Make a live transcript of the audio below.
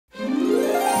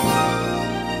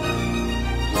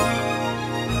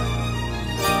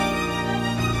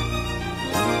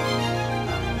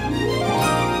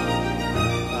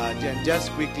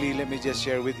quickly, let me just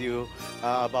share with you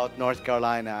about North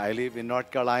Carolina. I live in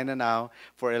North Carolina now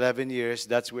for 11 years.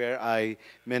 That's where I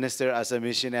minister as a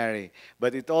missionary.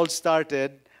 But it all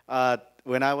started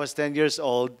when I was 10 years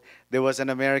old. There was an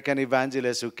American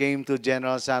evangelist who came to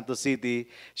General Santos City,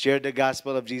 shared the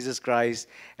gospel of Jesus Christ.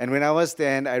 And when I was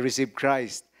 10, I received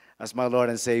Christ as my Lord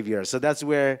and Savior. So that's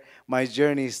where my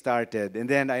journey started. And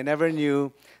then I never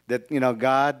knew that,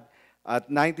 God,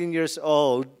 at 19 years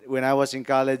old, when I was in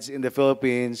college in the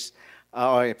Philippines,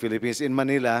 in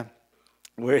Manila,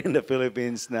 we're in the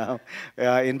Philippines now,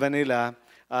 in Manila,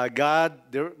 God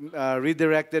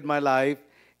redirected my life,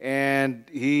 and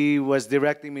He was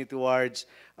directing me towards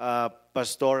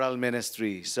pastoral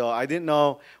ministry. So I didn't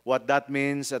know what that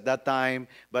means at that time,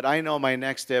 but I know my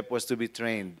next step was to be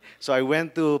trained. So I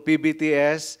went to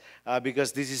PBTS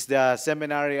because this is the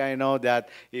seminary. I know that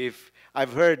if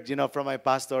I've heard, from my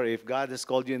pastor, if God has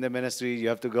called you in the ministry, you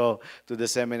have to go to the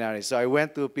seminary. So I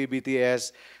went to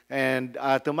PBTS, and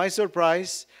to my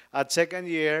surprise, at second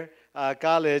year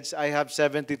college, I have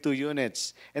 72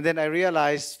 units. And then I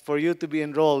realized for you to be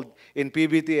enrolled in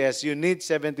PBTS, you need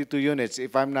 72 units,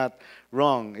 if I'm not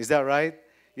wrong. Is that right?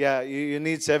 Yeah, you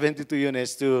need 72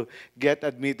 units to get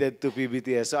admitted to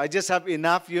PBTS. So I just have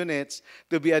enough units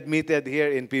to be admitted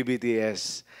here in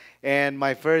PBTS. And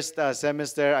my first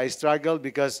semester, I struggled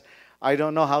because I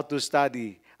don't know how to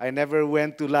study. I never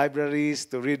went to libraries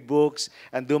to read books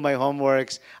and do my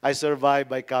homeworks. I survived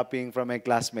by copying from my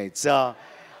classmates. So,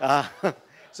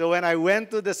 so when I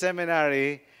went to the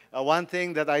seminary, one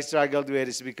thing that I struggled with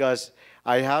is because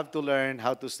I have to learn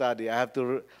how to study. I have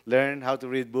to learn how to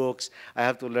read books. I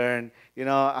have to learn,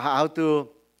 how to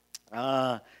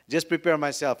just prepare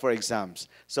myself for exams.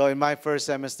 So in my first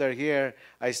semester here,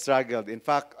 I struggled. In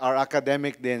fact, our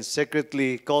academic dean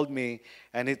secretly called me,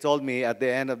 and he told me at the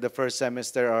end of the first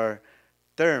semester or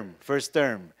first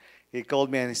term, he called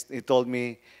me and he told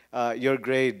me, your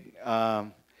grade,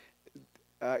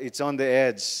 it's on the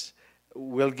edge.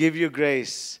 We'll give you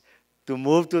grace to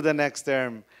move to the next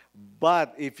term,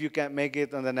 but if you can't make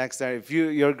it on the next term, if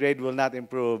your grade will not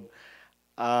improve,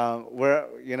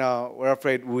 we're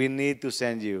afraid we need to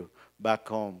send you back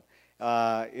home.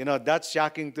 That's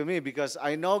shocking to me because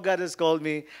I know God has called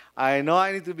me. I know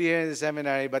I need to be here in the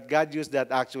seminary, but God used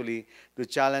that actually to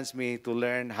challenge me to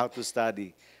learn how to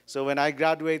study. So when I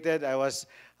graduated, I was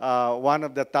one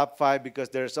of the top 5 because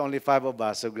there's only 5 of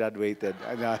us who graduated.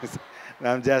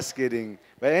 I'm just kidding.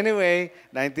 But anyway,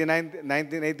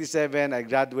 1987, I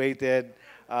graduated,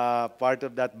 part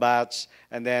of that batch,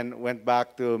 and then went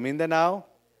back to Mindanao.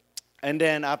 And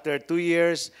then after 2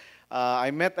 years,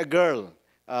 I met a girl.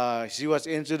 She was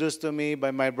introduced to me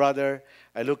by my brother.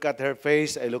 I look at her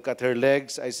face. I look at her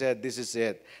legs. I said, this is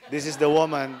it. This is the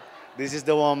woman. This is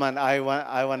the woman I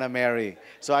want to marry.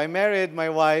 So I married my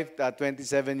wife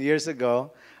 27 years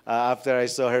ago after I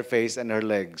saw her face and her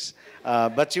legs.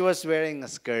 But she was wearing a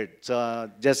skirt, so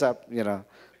just up,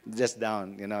 just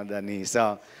down, the knee.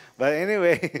 So, but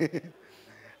anyway,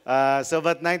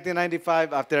 but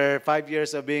 1995, after 5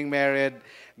 years of being married,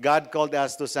 God called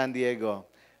us to San Diego.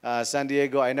 San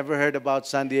Diego, I never heard about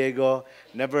San Diego,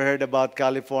 never heard about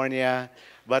California,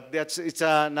 but it's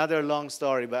another long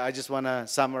story, but I just want to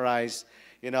summarize.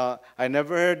 I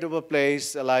never heard of a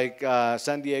place like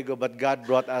San Diego, but God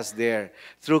brought us there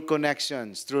through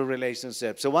connections, through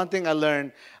relationships. So one thing I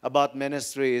learned about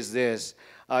ministry is this.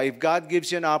 If God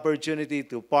gives you an opportunity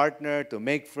to partner, to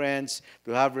make friends,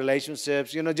 to have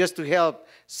relationships, just to help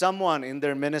someone in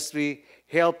their ministry,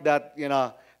 help that,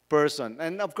 person.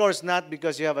 And of course, not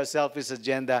because you have a selfish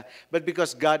agenda, but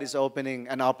because God is opening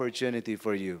an opportunity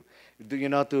for you,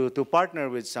 to partner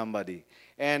with somebody.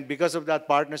 And because of that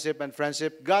partnership and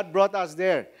friendship, God brought us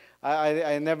there.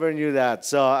 I never knew that.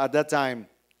 So at that time.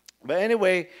 But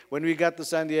anyway, when we got to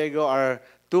San Diego, our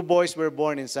 2 boys were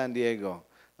born in San Diego.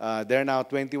 They're now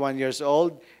 21 years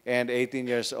old and 18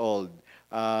 years old.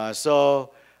 In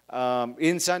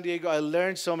San Diego, I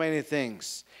learned so many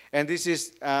things. And this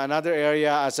is another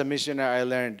area as a missionary I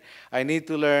learned. I need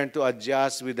to learn to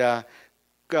adjust with the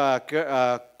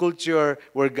culture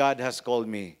where God has called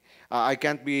me. I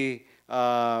can't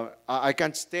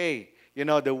stay,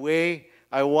 the way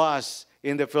I was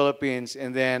in the Philippines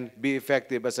and then be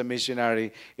effective as a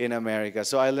missionary in America.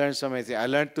 So I learned so many things.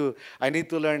 I need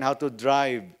to learn how to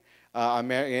drive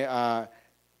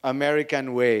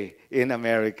American way in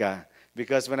America.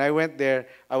 Because when I went there,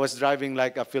 I was driving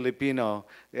like a Filipino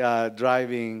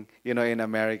driving, in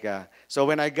America. So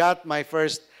when I got my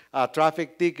first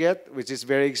traffic ticket, which is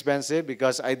very expensive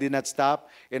because I did not stop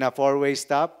in a 4-way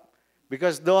stop.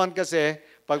 Because doon kasi,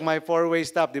 pag may 4-way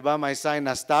stop, di ba, may sign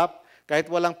na stop, kahit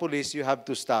walang police, you have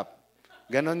to stop.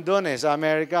 Ganon doon sa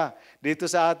Amerika. Dito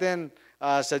sa atin,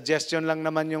 suggestion lang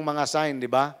naman yung mga sign, di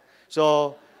ba?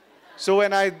 So,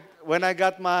 when I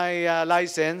got my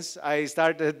license, I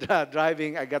started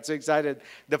driving. I got so excited.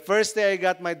 The first day I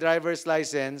got my driver's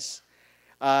license,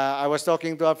 I was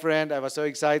talking to a friend. I was so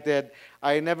excited.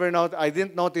 I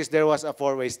didn't notice there was a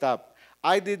four-way stop.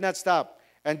 I did not stop.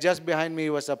 And just behind me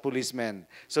was a policeman.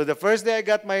 So the first day I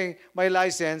got my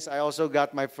license, I also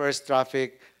got my first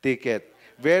traffic ticket.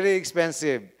 Very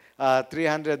expensive,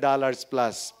 $300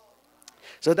 plus.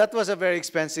 So that was a very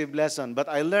expensive lesson. But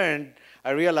I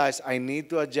realized I need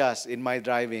to adjust in my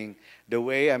driving the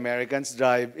way Americans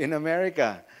drive in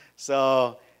America.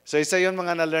 So isa yun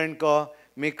mga na-learn ko,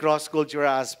 may cross-cultural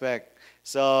aspect.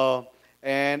 So,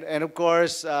 and of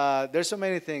course, there's so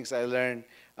many things I learned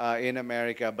in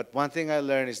America. But one thing I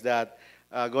learned is that,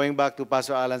 going back to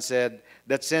Pastor Alan said,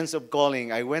 that sense of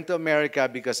calling. I went to America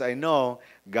because I know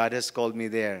God has called me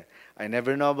there. I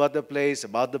never know about the place,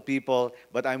 about the people,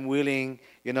 but I'm willing,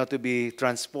 to be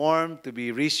transformed, to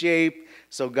be reshaped,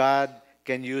 so God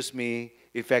can use me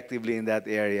effectively in that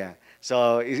area.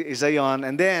 So, isa yon.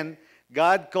 And then,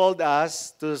 God called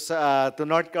us to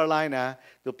North Carolina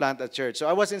to plant a church. So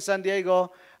I was in San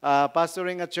Diego,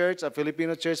 pastoring a church, a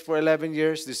Filipino church for 11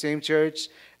 years, the same church.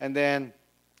 And then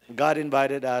God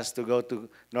invited us to go to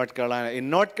North Carolina. In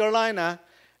North Carolina,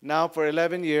 now for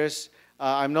 11 years,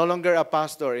 I'm no longer a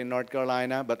pastor in North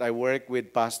Carolina, but I work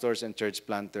with pastors and church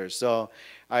planters. So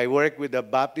I work with the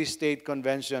Baptist State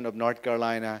Convention of North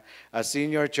Carolina, a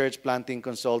senior church planting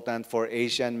consultant for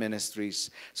Asian ministries.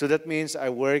 So that means I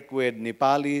work with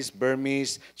Nepalis,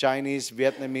 Burmese, Chinese,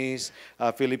 Vietnamese,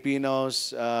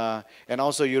 Filipinos, and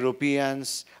also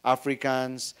Europeans,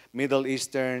 Africans, Middle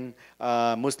Eastern,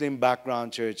 Muslim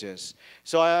background churches.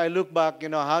 So I look back,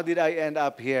 how did I end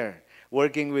up here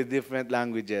working with different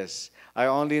languages? I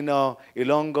only know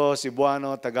Ilonggo,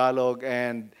 Cebuano, Tagalog,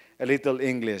 and a little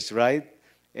English, right?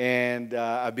 And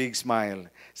a big smile.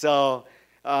 So,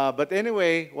 but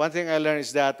anyway, one thing I learned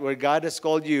is that where God has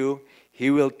called you, He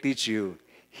will teach you.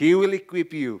 He will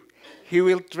equip you. He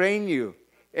will train you.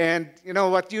 And,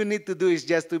 what you need to do is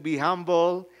just to be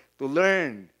humble, to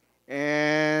learn,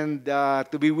 and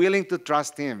to be willing to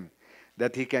trust Him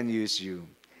that He can use you.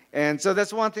 And so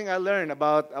that's one thing I learned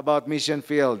about Mission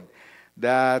Field,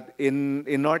 that in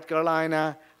North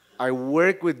Carolina, I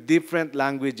work with different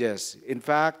languages. In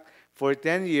fact, for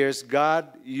 10 years, God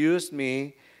used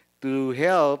me to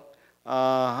help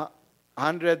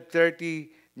 130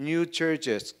 new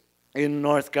churches in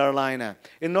North Carolina.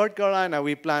 In North Carolina,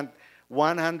 we plant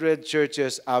 100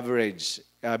 churches average.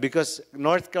 Because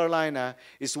North Carolina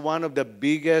is one of the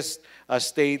biggest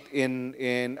state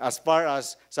in as far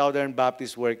as Southern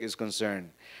Baptist work is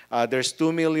concerned. There's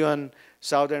 2 million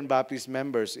Southern Baptist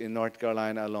members in North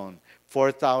Carolina alone.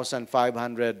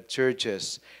 4,500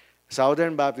 churches,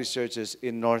 Southern Baptist churches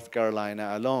in North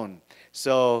Carolina alone.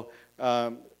 So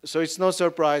it's no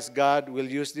surprise God will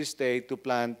use this state to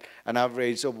plant an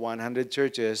average of 100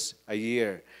 churches a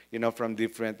year, from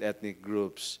different ethnic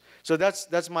groups. So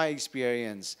that's my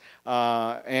experience.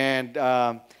 And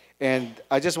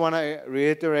I just want to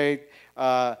reiterate,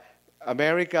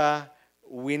 America,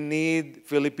 we need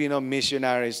Filipino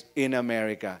missionaries in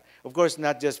America. Of course,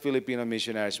 not just Filipino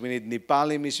missionaries. We need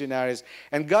Nepali missionaries.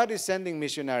 And God is sending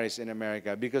missionaries in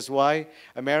America. Because why?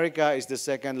 America is the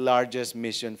second largest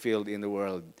mission field in the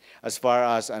world as far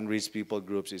as unreached people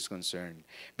groups is concerned.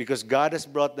 Because God has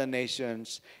brought the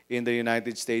nations in the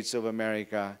United States of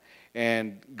America,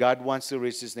 and God wants to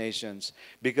reach these nations.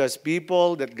 Because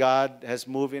people that God has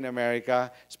moved in America,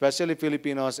 especially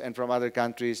Filipinos and from other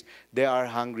countries, they are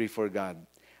hungry for God.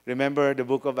 Remember the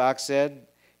book of Acts said,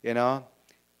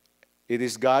 it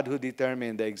is God who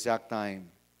determined the exact time,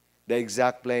 the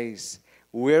exact place,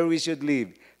 where we should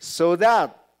live, so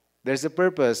that there's a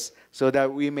purpose, so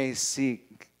that we may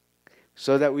seek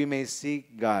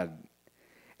God.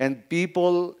 And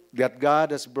people that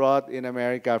God has brought in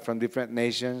America from different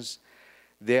nations,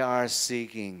 they are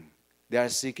seeking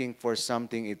for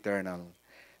something eternal,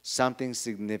 something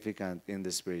significant in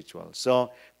the spiritual.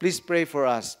 So please pray for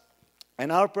us.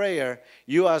 And our prayer,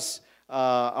 you as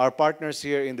our partners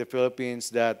here in the Philippines,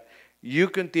 that you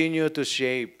continue to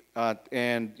shape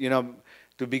and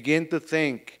to begin to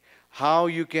think how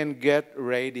you can get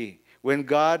ready when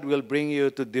God will bring you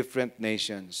to different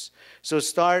nations. So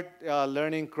start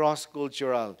learning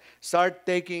cross-cultural. Start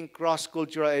taking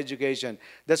cross-cultural education.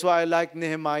 That's why I like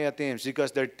Nehemiah teams,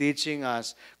 because they're teaching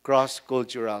us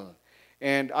cross-cultural.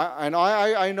 And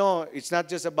I know it's not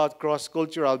just about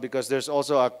cross-cultural, because there's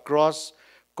also a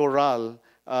cross-choral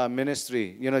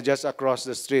ministry, just across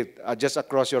the street, just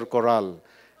across your corral.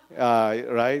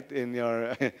 right? In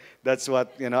your, that's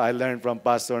what, I learned from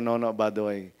Pastor Nono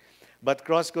Badoy. But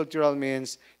cross-cultural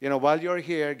means, while you're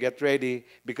here, get ready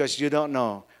because you don't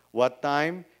know what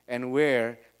time and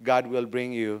where God will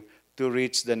bring you to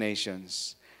reach the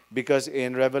nations. Because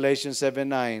in Revelation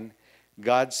 7:9,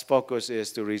 God's focus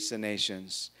is to reach the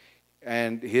nations.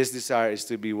 And His desire is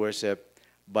to be worshipped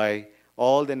by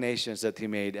all the nations that He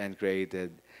made and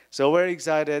created. So we're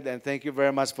excited, and thank you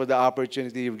very much for the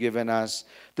opportunity you've given us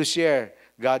to share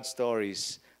God's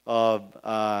stories of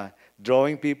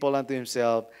drawing people unto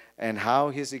Himself and how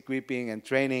He's equipping and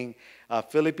training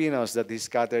Filipinos that He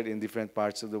scattered in different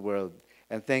parts of the world.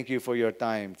 And thank you for your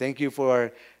time. Thank you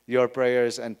for your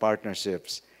prayers and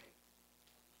partnerships.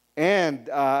 And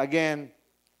again,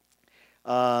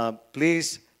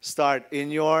 please start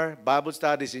in your Bible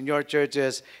studies, in your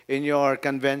churches, in your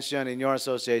convention, in your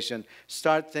association.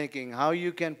 Start thinking how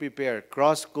you can prepare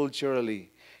cross-culturally,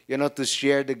 to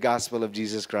share the gospel of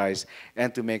Jesus Christ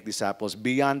and to make disciples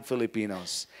beyond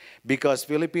Filipinos. Because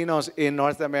Filipinos in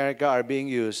North America are being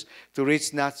used to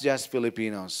reach not just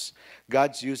Filipinos.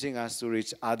 God's using us to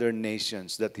reach other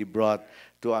nations that He brought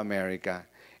to America.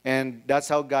 And that's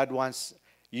how God wants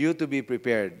you to be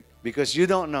prepared, because you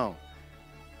don't know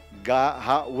God,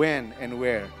 how, when and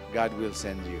where God will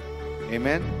send you.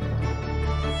 Amen?